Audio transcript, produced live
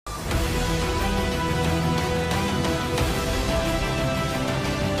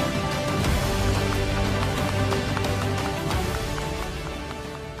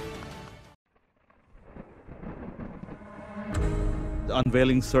The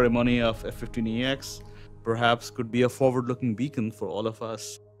unveiling ceremony of F-15EX perhaps could be a forward-looking beacon for all of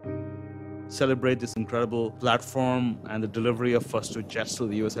us. Celebrate this incredible platform and the delivery of first-two jets to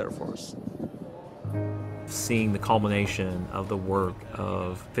the U.S. Air Force. Seeing the culmination of the work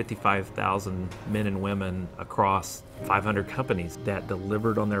of 55,000 men and women across 500 companies that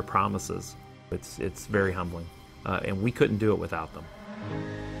delivered on their promises, it's very humbling, and we couldn't do it without them.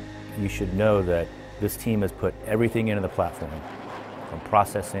 You should know that this team has put everything into the platform, from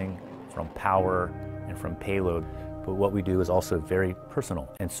processing, from power, and from payload. But what we do is also very personal,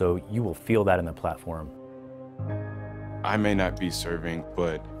 and so you will feel that in the platform. I may not be serving,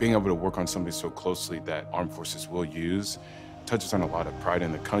 but being able to work on something so closely that armed forces will use touches on a lot of pride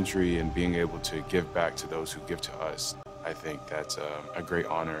in the country and being able to give back to those who give to us. I think that's a great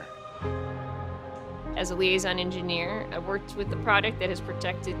honor. As a liaison engineer, I've worked with the product that has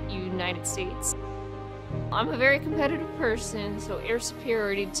protected the United States. I'm a very competitive person, so air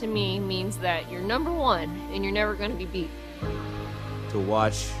superiority to me means that you're number one and you're never going to be beat. To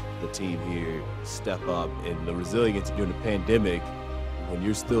watch the team here step up and the resilience during the pandemic, when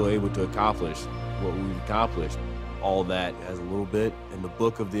you're still able to accomplish what we've accomplished, all that has a little bit in the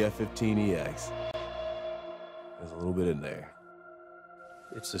book of the F-15EX. There's a little bit in there.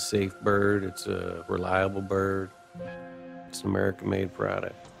 It's a safe bird, it's a reliable bird, it's an American-made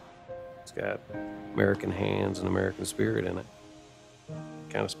product. It's got American hands and American spirit in it. It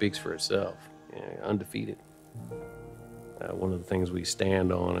kind of speaks for itself, undefeated. One of the things we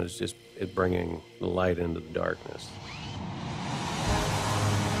stand on is just it bringing the light into the darkness.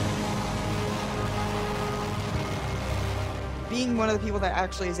 Being one of the people that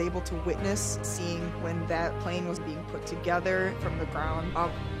actually is able to witness seeing when that plane was being put together from the ground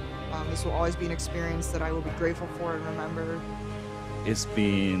up, this will always be an experience that I will be grateful for and remember. It's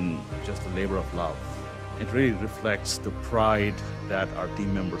been just a labor of love. It really reflects the pride that our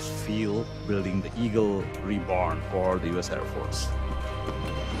team members feel building the Eagle reborn for the U.S. Air Force.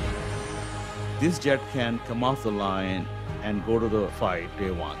 This jet can come off the line and go to the fight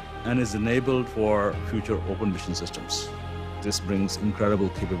day one and is enabled for future open mission systems. This brings incredible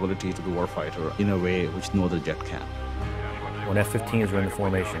capability to the warfighter in a way which no other jet can. When F-15s are in the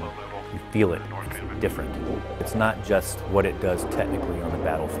formation, you feel it. It's different. It's not just what it does technically on the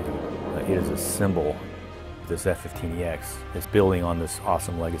battlefield. It is a symbol. This F-15EX is building on this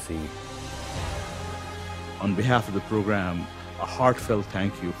awesome legacy. On behalf of the program, a heartfelt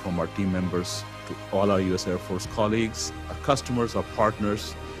thank you from our team members to all our U.S. Air Force colleagues, our customers, our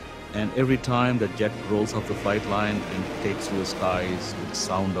partners, and every time the jet rolls off the flight line and takes to the skies with the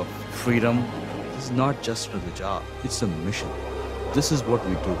sound of freedom, it's not just another job, it's a mission. This is what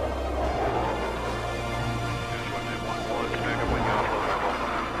we do.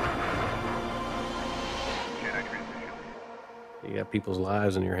 You got people's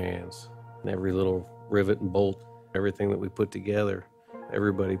lives in your hands, and every little rivet and bolt, everything that we put together,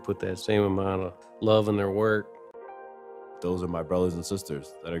 everybody put that same amount of love in their work. Those are my brothers and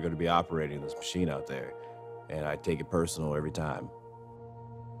sisters that are going to be operating this machine out there, and I take it personal every time.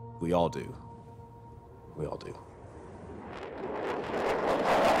 We all do. We all do.